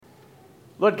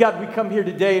Lord God, we come here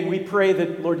today and we pray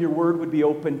that, Lord, your word would be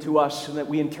open to us and that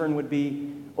we in turn would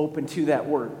be open to that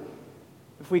word.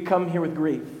 If we come here with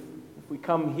grief, if we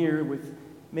come here with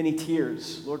many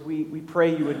tears, Lord, we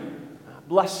pray you would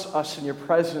bless us in your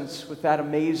presence with that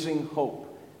amazing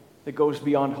hope that goes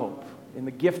beyond hope, in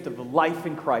the gift of the life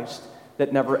in Christ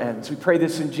that never ends. We pray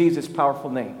this in Jesus'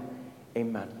 powerful name.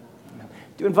 Amen. I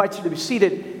do invite you to be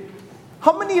seated.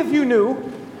 How many of you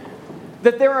knew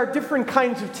that there are different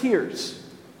kinds of tears?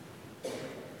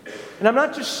 And I'm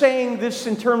not just saying this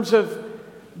in terms of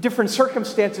different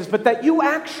circumstances, but that you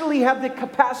actually have the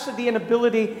capacity and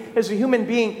ability as a human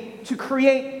being to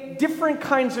create different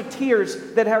kinds of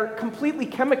tears that are completely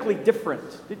chemically different.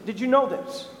 Did you know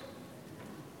this?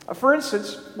 For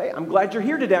instance, hey, I'm glad you're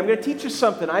here today. I'm going to teach you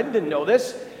something. I didn't know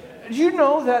this. Did you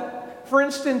know that, for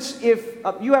instance, if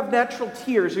you have natural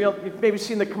tears, you've maybe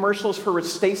seen the commercials for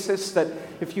Restasis, that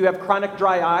if you have chronic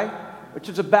dry eye, which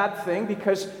is a bad thing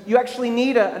because you actually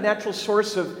need a natural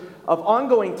source of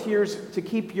ongoing tears to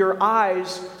keep your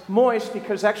eyes moist,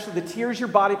 because actually the tears your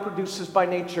body produces by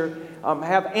nature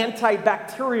have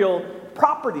antibacterial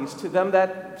properties to them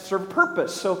that serve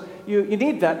purpose. So you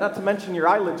need that, not to mention your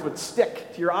eyelids would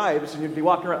stick to your eyes and you'd be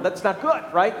walking around. That's not good,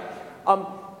 right?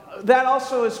 That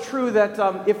also is true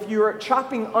that if you're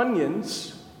chopping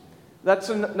onions, that's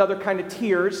another kind of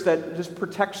tears that just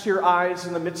protects your eyes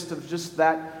in the midst of just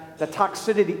that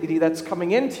toxicity that's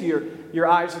coming into your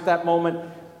eyes at that moment.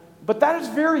 But that is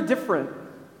very different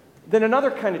than another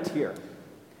kind of tear.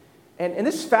 And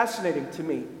this is fascinating to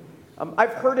me.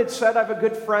 I've heard it said, I have a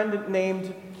good friend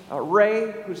named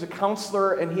Ray, who's a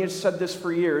counselor, and he has said this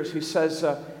for years. He says,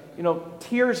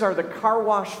 tears are the car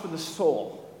wash for the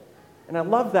soul. And I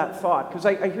love that thought, because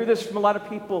I hear this from a lot of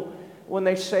people when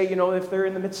they say, if they're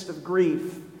in the midst of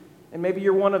grief, and maybe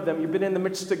you're one of them, you've been in the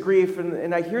midst of grief,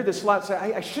 and I hear this a lot, say,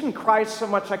 I shouldn't cry so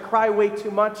much, I cry way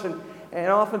too much, and I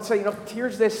often say,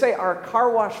 tears, they say, are a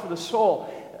car wash for the soul,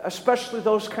 especially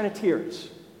those kind of tears.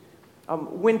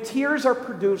 When tears are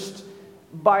produced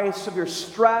by severe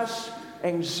stress,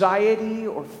 anxiety,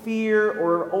 or fear,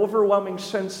 or overwhelming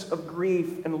sense of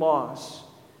grief and loss,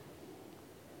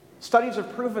 studies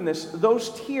have proven this. Those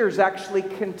tears actually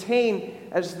contain,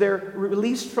 as they're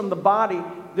released from the body,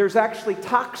 there's actually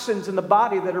toxins in the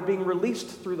body that are being released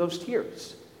through those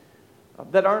tears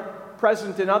that aren't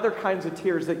present in other kinds of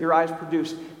tears that your eyes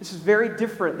produce. This is very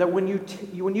different, that when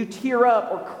you tear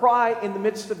up or cry in the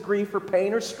midst of grief or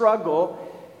pain or struggle,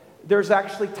 there's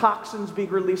actually toxins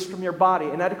being released from your body.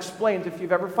 And that explains, if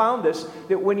you've ever found this,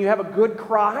 that when you have a good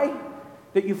cry,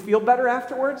 that you feel better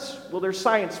afterwards. Well, there's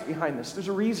science behind this. There's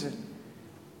a reason.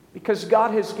 Because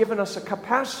God has given us a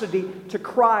capacity to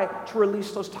cry, to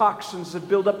release those toxins that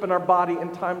build up in our body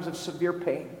in times of severe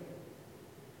pain.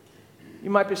 You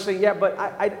might be saying, yeah, but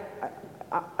I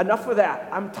enough of that.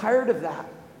 I'm tired of that.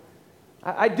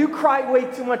 I do cry way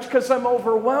too much because I'm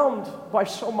overwhelmed by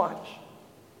so much.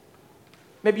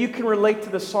 Maybe you can relate to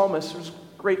the psalmist. There's a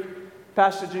great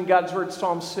passage in God's Word,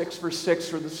 Psalm 6, verse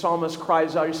 6, where the psalmist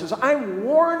cries out. He says, I'm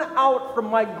worn out from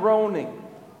my groaning.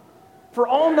 For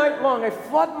all night long I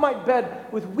flood my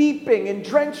bed with weeping and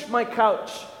drench my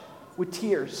couch with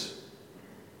tears.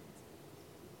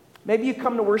 Maybe you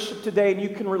come to worship today and you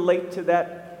can relate to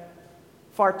that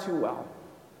far too well.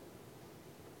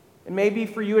 And maybe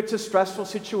for you it's a stressful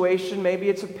situation, maybe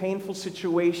it's a painful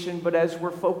situation, but as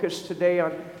we're focused today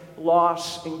on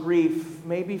loss and grief,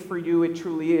 maybe for you it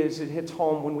truly is. It hits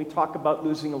home when we talk about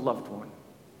losing a loved one.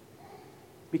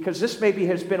 Because this maybe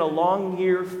has been a long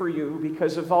year for you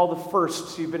because of all the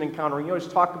firsts you've been encountering. You always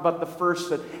talk about the firsts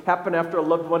that happen after a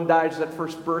loved one dies, that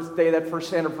first birthday, that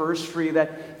first anniversary,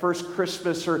 that first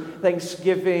Christmas or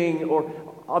Thanksgiving or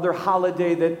other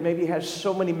holiday that maybe has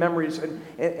so many memories.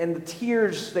 And the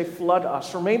tears, they flood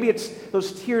us. Or maybe it's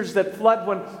those tears that flood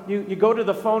when you go to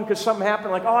the phone because something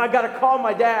happened, like, I got to call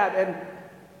my dad.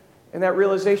 And that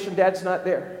realization, dad's not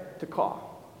there to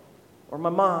call. Or my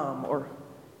mom, or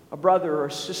a brother or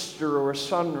a sister or a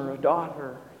son or a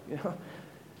daughter,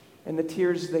 and the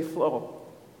tears, they flow.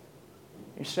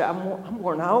 You say, I'm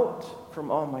worn out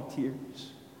from all my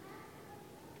tears.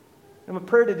 And my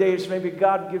prayer today is maybe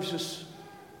God gives us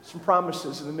some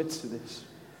promises in the midst of this.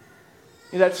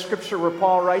 That scripture where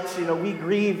Paul writes, we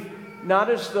grieve not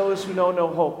as those who know no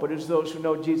hope, but as those who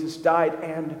know Jesus died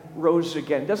and rose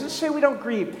again. It doesn't say we don't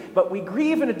grieve, but we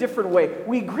grieve in a different way.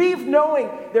 We grieve knowing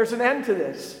there's an end to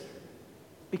this,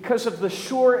 because of the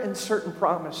sure and certain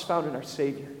promise found in our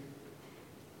Savior.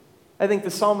 I think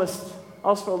the psalmist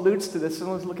also alludes to this,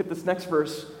 and let's look at this next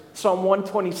verse. Psalm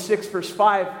 126, verse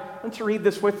 5. Why don't you read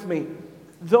this with me?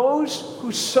 Those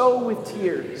who sow with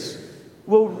tears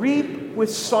will reap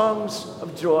with songs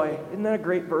of joy. Isn't that a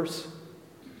great verse?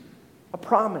 A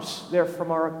promise there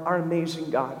from our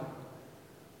amazing God,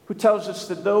 who tells us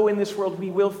that though in this world we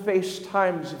will face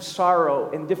times of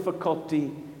sorrow and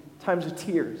difficulty, times of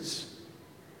tears,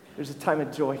 there's a time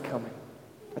of joy coming,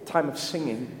 a time of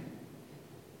singing.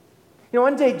 You know,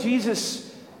 one day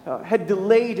Jesus had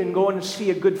delayed in going to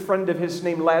see a good friend of his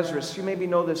named Lazarus. You maybe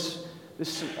know this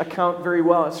account very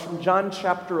well. It's from John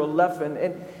chapter 11,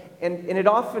 and it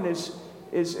often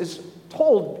is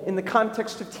told in the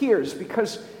context of tears,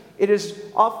 because it is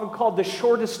often called the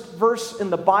shortest verse in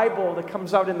the Bible that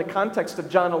comes out in the context of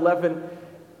John 11.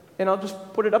 And I'll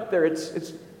just put it up there.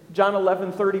 It's John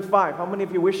 11:35. How many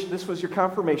of you wish this was your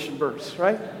confirmation verse,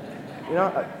 right? You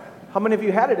know, how many of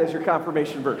you had it as your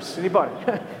confirmation verse? Anybody?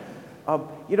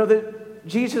 You know, that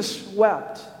Jesus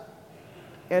wept.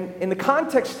 And in the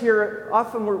context here,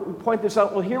 often we point this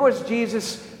out. Well, here was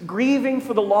Jesus grieving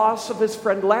for the loss of his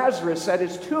friend Lazarus at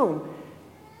his tomb.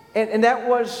 And that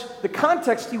was the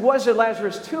context. He was at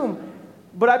Lazarus' tomb.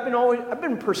 But I've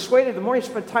been persuaded, the more you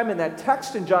spend time in that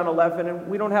text in John 11, and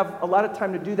we don't have a lot of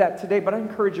time to do that today, but I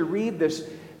encourage you to read this.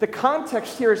 The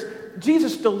context here is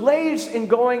Jesus delays in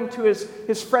going to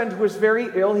his friend who was very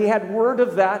ill. He had word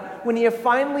of that. When he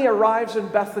finally arrives in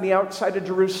Bethany outside of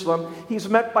Jerusalem, he's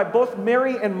met by both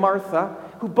Mary and Martha,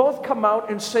 who both come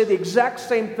out and say the exact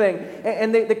same thing.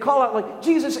 And they call out like,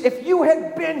 Jesus, if you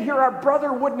had been here, our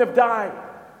brother wouldn't have died.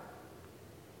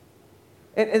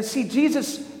 And see,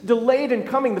 Jesus delayed in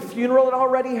coming. The funeral had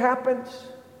already happened.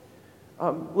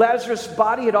 Lazarus'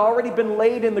 body had already been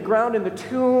laid in the ground in the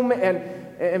tomb. And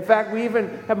in fact, we even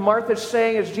have Martha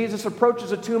saying, as Jesus approaches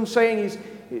the tomb, saying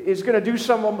he's going to do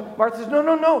something. Martha says,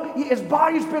 no. His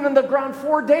body's been in the ground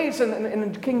 4 days. And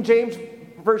in the King James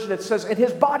Version it says, and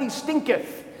his body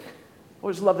stinketh. I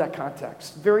always love that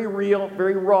context. Very real,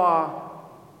 very raw.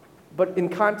 But in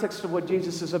context of what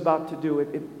Jesus is about to do,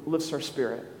 it lifts our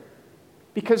spirit.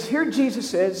 Because here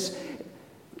Jesus is,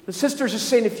 the sisters are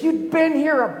saying, if you'd been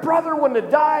here, our brother wouldn't have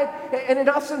died. And in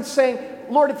essence saying,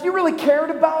 Lord, if you really cared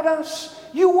about us,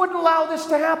 you wouldn't allow this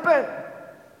to happen.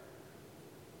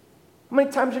 How many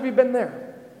times have you been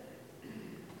there?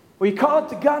 Well, you call it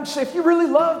to God and say, if you really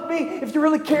loved me, if you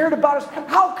really cared about us,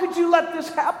 how could you let this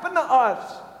happen to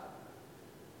us?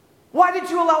 Why did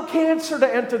you allow cancer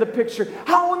to enter the picture?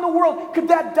 How in the world could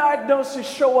that diagnosis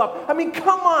show up? I mean,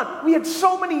 come on. We had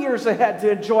so many years ahead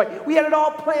to enjoy. We had it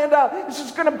all planned out. This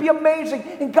is going to be amazing.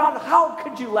 And God, how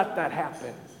could you let that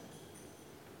happen?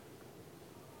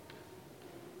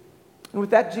 And with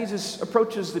that, Jesus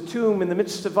approaches the tomb in the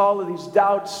midst of all of these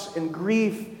doubts and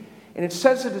grief. And it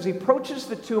says that as he approaches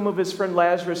the tomb of his friend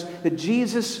Lazarus, that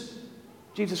Jesus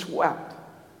wept.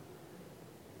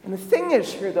 And the thing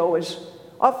is here, though, is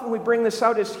often we bring this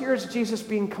out as here's Jesus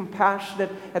being compassionate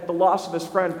at the loss of his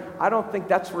friend. I don't think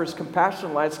that's where his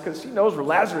compassion lies, because he knows where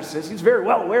Lazarus is. He's very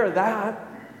well aware of that.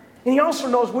 And he also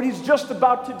knows what he's just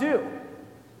about to do.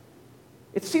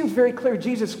 It seems very clear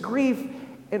Jesus' grief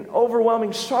and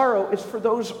overwhelming sorrow is for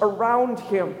those around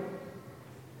him.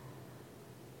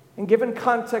 And given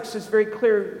context, it's very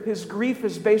clear his grief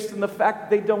is based on the fact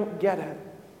they don't get it.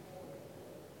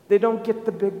 They don't get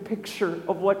the big picture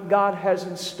of what God has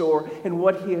in store and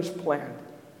what he has planned.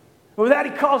 With that,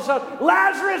 he calls out,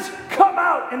 Lazarus, come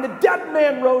out! And the dead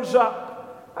man rose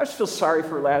up. I just feel sorry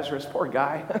for Lazarus, poor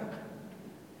guy.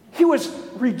 He was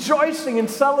rejoicing and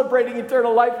celebrating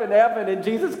eternal life in heaven, and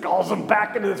Jesus calls him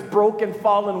back into this broken,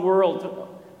 fallen world.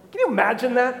 Can you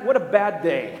imagine that? What a bad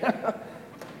day.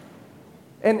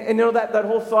 And you know, that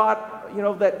whole thought, you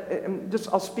know,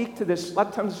 I'll speak to this. A lot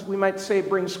of times we might say it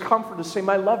brings comfort to say,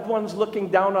 my loved one's looking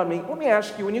down on me. Let me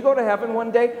ask you, when you go to heaven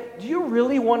one day, do you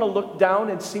really want to look down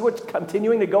and see what's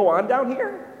continuing to go on down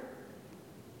here?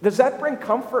 Does that bring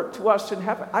comfort to us in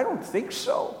heaven? I don't think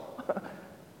so.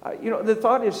 You know, the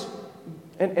thought is,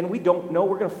 and we don't know,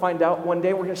 we're going to find out one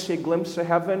day, we're going to see a glimpse of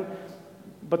heaven,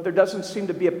 but there doesn't seem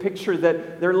to be a picture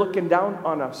that they're looking down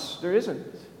on us. There isn't.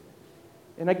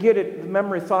 And I get it, the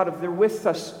memory thought of they're with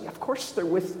us. Of course they're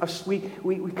with us. We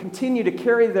continue to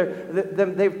carry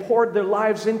them. They've poured their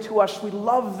lives into us. We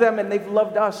love them and they've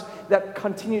loved us. That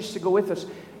continues to go with us.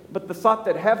 But the thought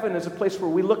that heaven is a place where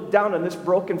we look down on this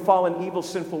broken, fallen, evil,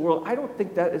 sinful world, I don't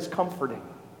think that is comforting.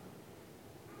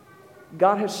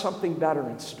 God has something better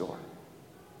in store.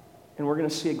 And we're going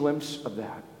to see a glimpse of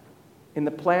that. In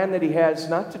the plan that he has,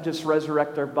 not to just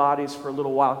resurrect our bodies for a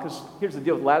little while, because here's the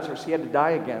deal with Lazarus, he had to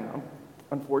die again.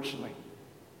 Unfortunately.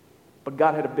 But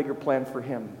God had a bigger plan for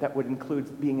him that would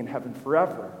include being in heaven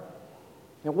forever.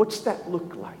 Now, what's that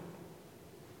look like?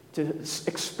 To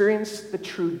experience the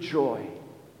true joy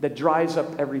that dries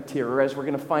up every tear, or as we're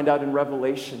going to find out in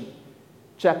Revelation,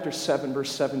 chapter 7,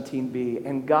 verse 17b.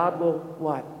 And God will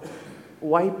what?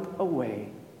 Wipe away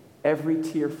every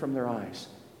tear from their eyes.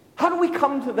 How do we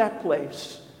come to that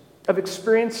place of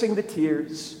experiencing the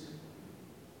tears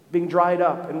being dried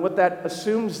up? And what that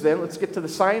assumes then, let's get to the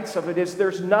science of it, is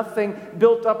there's nothing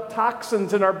built up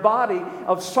toxins in our body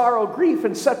of sorrow, grief,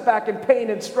 and setback, and pain,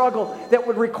 and struggle that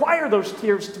would require those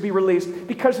tears to be released,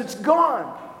 because it's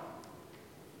gone.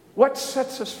 What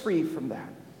sets us free from that?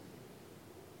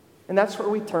 And that's where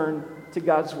we turn to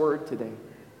God's Word today.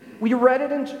 We read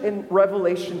it in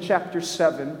Revelation chapter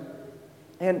 7,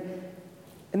 and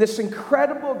this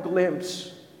incredible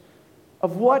glimpse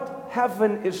of what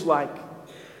heaven is like.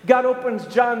 God opens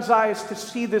John's eyes to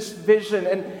see this vision,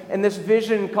 and this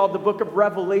vision called the book of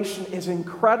Revelation is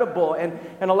incredible, and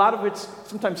a lot of it's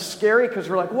sometimes scary because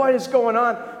we're like, what is going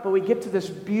on? But we get to this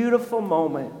beautiful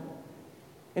moment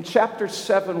in chapter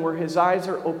 7 where his eyes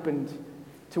are opened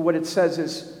to what it says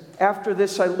is, after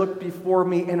this I looked before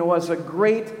me, and it was a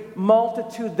great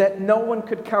multitude that no one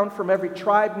could count, from every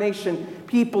tribe, nation,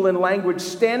 people, and language,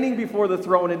 standing before the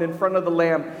throne and in front of the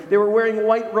Lamb. They were wearing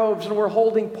white robes and were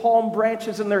holding palm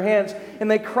branches in their hands,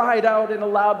 and they cried out in a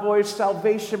loud voice,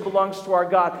 salvation belongs to our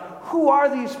God. Who are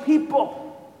these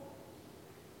people?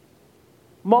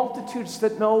 Multitudes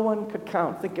that no one could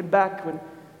count. Thinking back when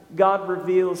God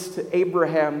reveals to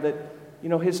Abraham that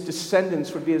his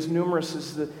descendants would be as numerous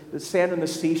as the sand on the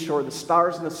seashore, the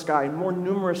stars in the sky, more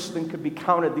numerous than could be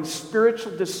counted. These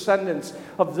spiritual descendants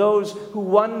of those who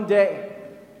one day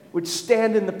would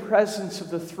stand in the presence of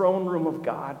the throne room of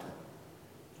God,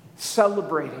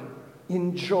 celebrating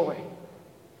in joy.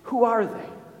 Who are they?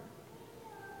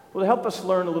 Well, to help us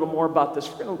learn a little more about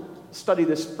this, we're going to study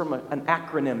this from an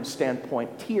acronym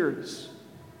standpoint. Tears.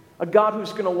 A God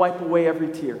who's going to wipe away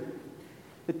every tear.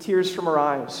 The tears from our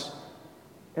eyes.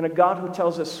 And a God who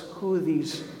tells us who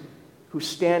these who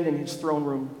stand in his throne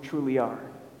room truly are.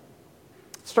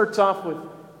 It starts off with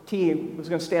T. I was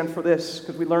going to stand for this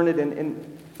because we learned it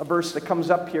in a verse that comes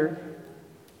up here.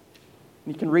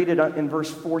 You can read it in verse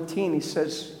 14. He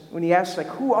says, when he asks,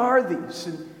 who are these?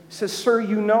 And he says, sir,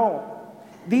 you know.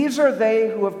 These are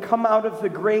they who have come out of the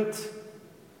great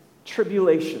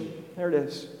tribulation. There it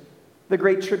is. The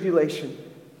great tribulation.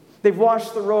 They've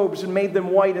washed the robes and made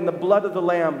them white in the blood of the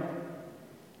Lamb.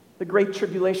 The great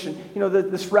tribulation.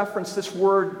 This reference, this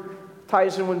word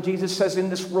ties in when Jesus says, in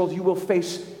this world you will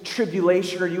face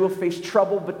tribulation, or you will face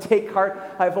trouble, but take heart,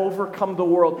 I've overcome the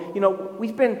world.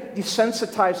 We've been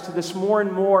desensitized to this more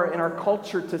and more in our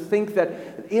culture, to think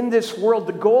that in this world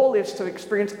the goal is to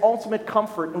experience ultimate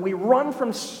comfort, and we run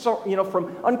from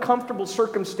uncomfortable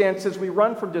circumstances, we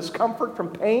run from discomfort, from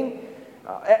pain.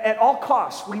 At all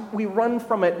costs, we run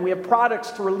from it, and we have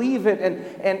products to relieve it,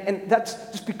 and that's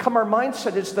just become our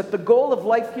mindset, is that the goal of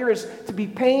life here is to be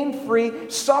pain-free,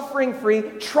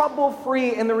 suffering-free,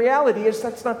 trouble-free, and the reality is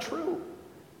that's not true.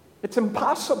 It's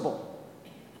impossible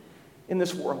in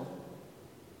this world.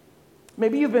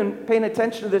 Maybe you've been paying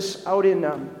attention to this out in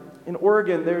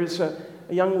Oregon. There's a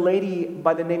young lady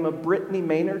by the name of Brittany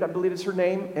Maynard, I believe is her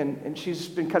name, and she's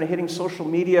been kind of hitting social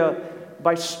media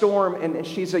by storm, and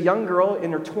she's a young girl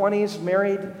in her 20s,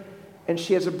 married, and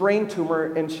she has a brain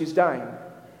tumor, and she's dying.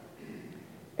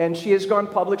 And she has gone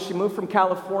public. She moved from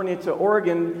California to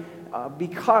Oregon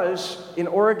because in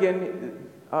Oregon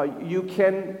you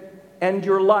can end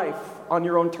your life on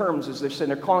your own terms, as they're saying.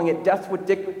 They're calling it death with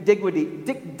dignity.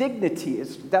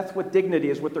 Death with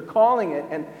dignity is what they're calling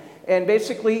it. And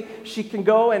basically, she can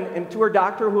go and to her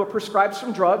doctor, who will prescribe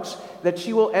some drugs, that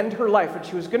she will end her life. And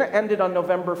she was going to end it on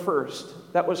November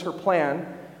 1st. That was her plan.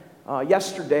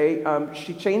 Yesterday,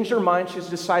 she changed her mind. She's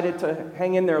decided to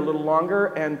hang in there a little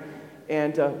longer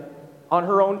and on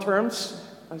her own terms,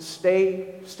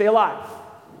 stay alive.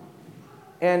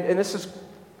 And this is,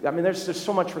 there's just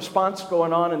so much response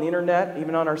going on the internet.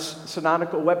 Even on our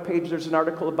Synodical webpage, there's an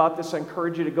article about this. I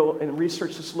encourage you to go and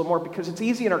research this a little more, because it's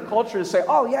easy in our culture to say,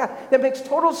 oh yeah, that makes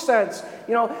total sense.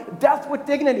 Death with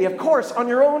dignity, of course, on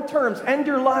your own terms, end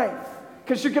your life,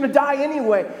 because you're going to die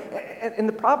anyway. And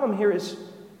the problem here is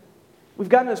we've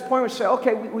gotten to this point where we say,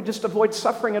 okay, we just avoid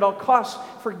suffering at all costs,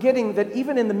 forgetting that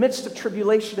even in the midst of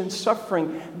tribulation and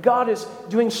suffering, God is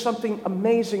doing something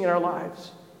amazing in our lives.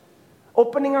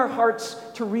 Opening our hearts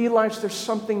to realize there's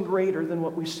something greater than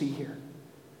what we see here.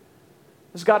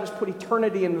 As God has put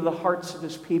eternity into the hearts of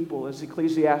his people, as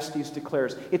Ecclesiastes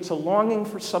declares, it's a longing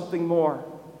for something more.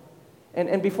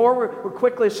 And before we're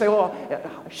quickly say, well,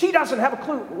 she doesn't have a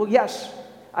clue. Well, yes,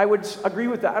 I would agree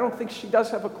with that. I don't think she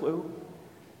does have a clue.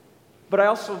 But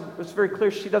it's very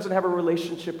clear she doesn't have a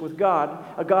relationship with God,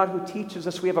 a God who teaches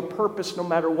us we have a purpose no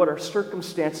matter what our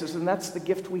circumstances, and that's the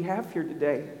gift we have here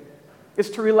today.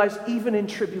 is to realize even in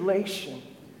tribulation,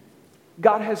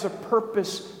 God has a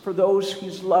purpose for those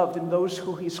He's loved and those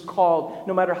who He's called,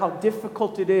 no matter how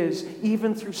difficult it is,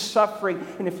 even through suffering.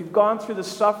 And if you've gone through the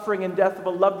suffering and death of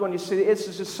a loved one, you say, this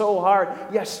is just so hard.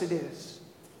 Yes, it is.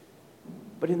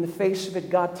 But in the face of it,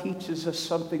 God teaches us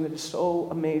something that is so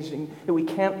amazing that we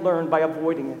can't learn by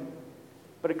avoiding it.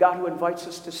 But a God who invites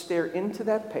us to stare into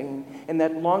that pain and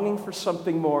that longing for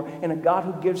something more, and a God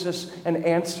who gives us an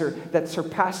answer that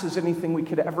surpasses anything we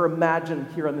could ever imagine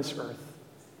here on this earth.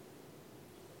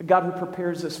 A God who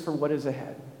prepares us for what is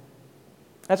ahead.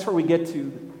 That's where we get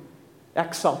to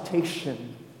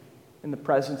exaltation in the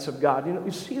presence of God. You know,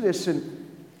 you see this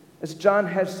as John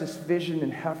has this vision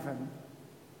in heaven.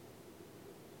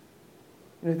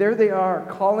 You know, there they are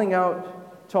calling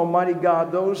out to Almighty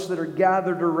God, those that are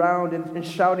gathered around and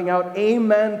shouting out,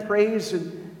 Amen, praise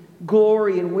and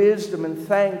glory and wisdom and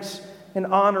thanks and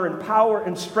honor and power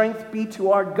and strength be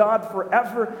to our God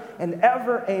forever and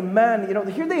ever. Amen. You know,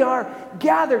 here they are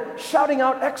gathered, shouting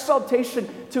out exaltation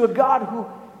to a God who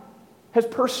has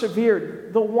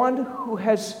persevered, the one who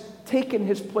has taken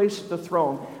His place at the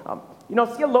throne. You know,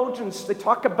 theologians, they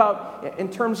talk about, in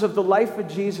terms of the life of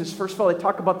Jesus, first of all, they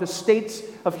talk about the states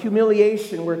of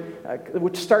humiliation,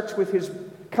 which starts with His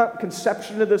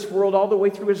conception of this world, all the way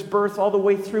through His birth, all the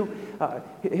way through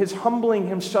His humbling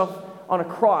Himself on a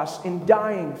cross and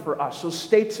dying for us. Those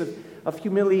states of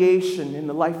humiliation in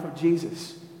the life of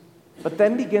Jesus. But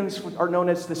then begins what are known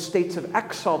as the states of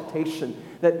exaltation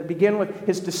that begin with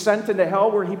His descent into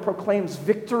hell, where He proclaims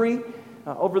victory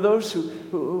over those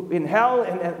who in hell,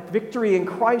 and victory in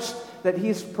Christ that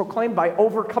He's proclaimed by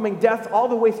overcoming death, all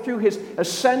the way through His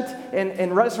ascent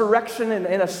and resurrection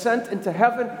and ascent into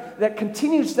heaven that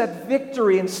continues that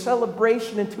victory and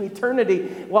celebration into eternity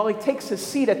while He takes His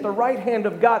seat at the right hand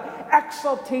of God.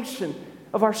 Exaltation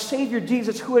of our Savior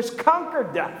Jesus, who has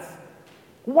conquered death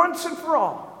once and for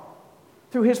all.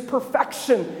 Through His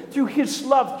perfection, through His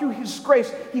love, through His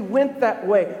grace, He went that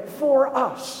way for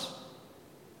us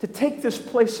to take this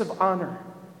place of honor.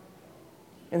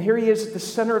 And here He is at the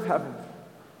center of heaven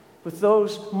with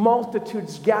those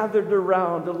multitudes gathered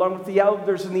around, along with the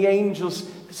elders and the angels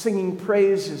singing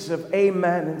praises of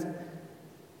Amen. And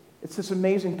it's this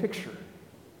amazing picture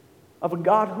of a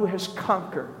God who has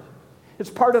conquered. It's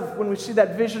part of when we see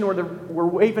that vision where we're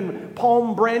waving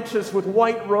palm branches with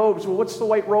white robes. Well, what's the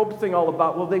white robe thing all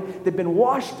about? Well, they've been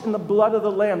washed in the blood of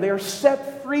the Lamb. They are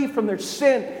set free from their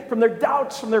sin, from their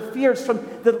doubts, from their fears, from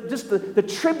the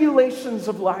tribulations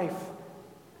of life.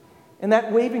 And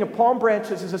that waving of palm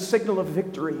branches is a signal of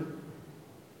victory.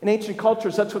 In ancient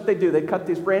cultures, that's what they do. They cut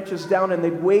these branches down and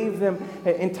they'd wave them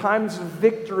in times of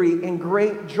victory and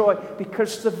great joy,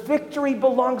 because the victory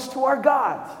belongs to our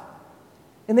God.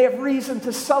 And they have reason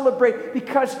to celebrate,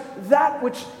 because that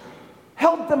which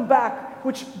held them back,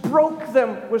 which broke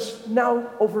them, was now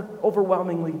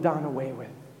overwhelmingly done away with.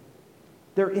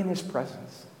 They're in His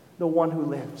presence, the one who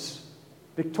lives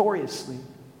victoriously.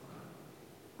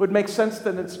 It would make sense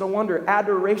that it's no wonder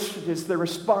adoration is their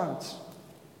response.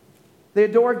 They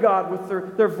adore God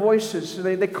with their voices.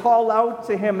 They call out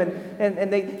to Him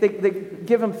and they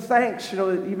give Him thanks. You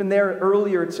know, even there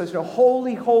earlier it says, you know,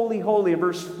 holy, holy, holy in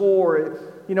verse 4.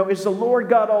 You know, is the Lord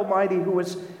God Almighty who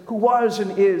was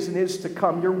and is to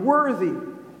come. You're worthy,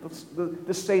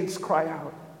 the saints cry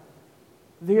out.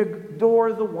 They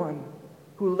adore the one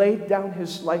who laid down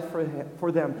His life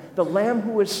for them, the Lamb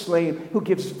who was slain, who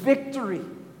gives victory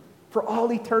for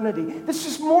all eternity. This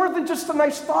is more than just a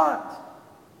nice thought.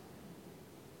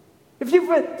 If you've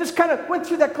just kind of went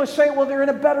through that cliche, well, they're in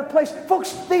a better place.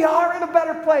 Folks, they are in a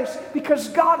better place because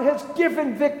God has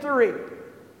given victory.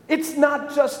 It's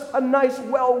not just a nice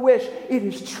well wish. It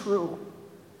is true.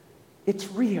 It's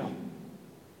real.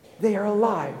 They are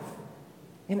alive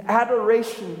in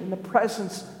adoration in the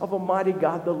presence of Almighty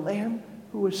God, the Lamb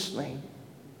who was slain.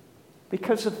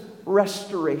 Because of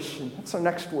restoration. That's our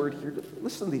next word here.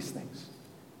 Listen to these things.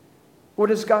 What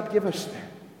does God give us there?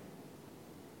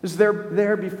 Is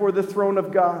there before the throne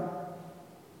of God.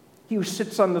 He who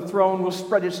sits on the throne will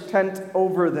spread His tent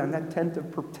over them, that tent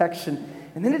of protection.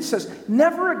 And then it says,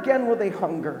 never again will they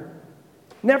hunger.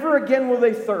 Never again will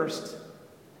they thirst.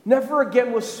 Never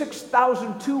again will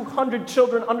 6,200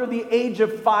 children under the age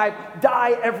of 5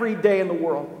 die every day in the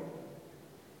world.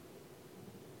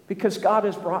 Because God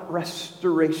has brought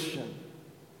restoration.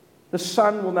 The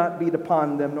sun will not beat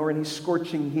upon them, nor any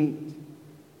scorching heat.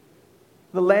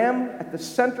 The Lamb at the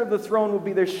center of the throne will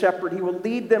be their shepherd. He will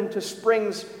lead them to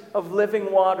springs of living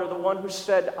water. The one who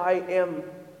said, I am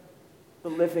the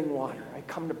living water. I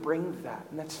come to bring that.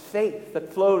 And that's faith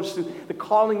that flows through the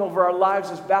calling over our lives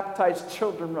as baptized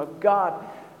children of God,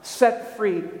 set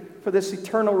free for this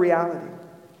eternal reality.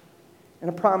 And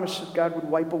a promise that God would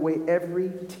wipe away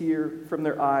every tear from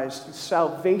their eyes through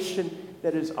salvation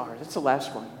that is ours. That's the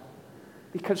last one.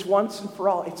 Because once and for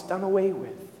all, it's done away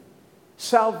with.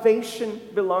 Salvation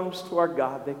belongs to our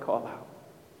God, they call out.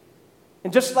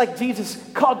 And just like Jesus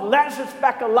called Lazarus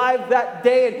back alive that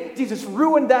day, and Jesus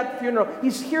ruined that funeral,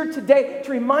 he's here today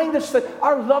to remind us that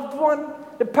our loved one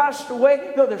that passed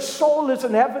away, though their soul is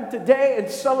in heaven today and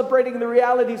celebrating the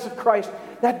realities of Christ,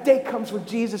 that day comes when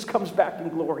Jesus comes back in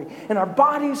glory. And our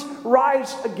bodies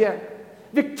rise again,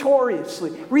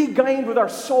 victoriously, regained with our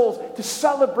souls to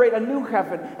celebrate a new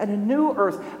heaven and a new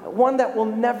earth, one that will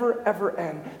never, ever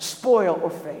end, spoil or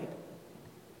fade.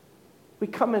 We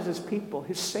come as his people,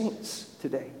 his saints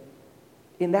today,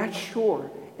 in that sure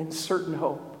and certain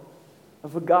hope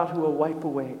of a God who will wipe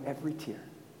away every tear.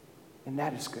 And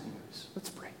that is good news. Let's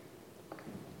pray.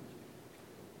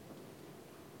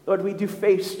 Lord, we do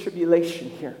face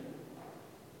tribulation here.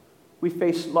 We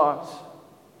face loss.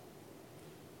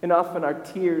 And often our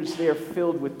tears, they are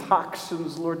filled with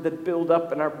toxins, Lord, that build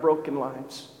up in our broken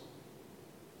lives.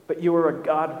 But you are a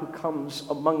God who comes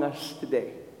among us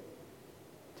today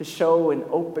to show and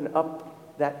open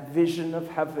up that vision of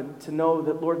heaven, to know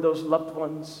that, Lord, those loved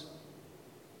ones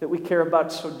that we care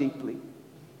about so deeply,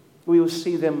 we will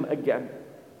see them again.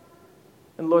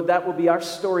 And Lord, that will be our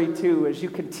story too, as you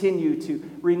continue to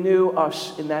renew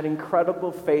us in that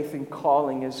incredible faith and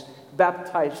calling as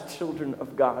baptized children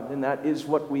of God. And that is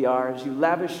what we are, as you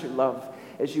lavish your love,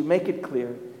 as you make it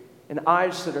clear, and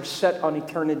eyes that are set on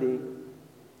eternity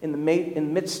in the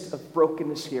midst of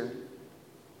brokenness here.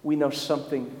 We know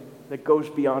something that goes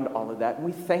beyond all of that. And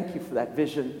we thank you for that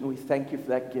vision, and we thank you for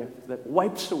that gift that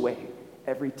wipes away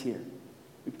every tear.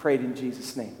 We pray it in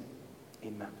Jesus' name.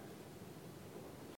 Amen.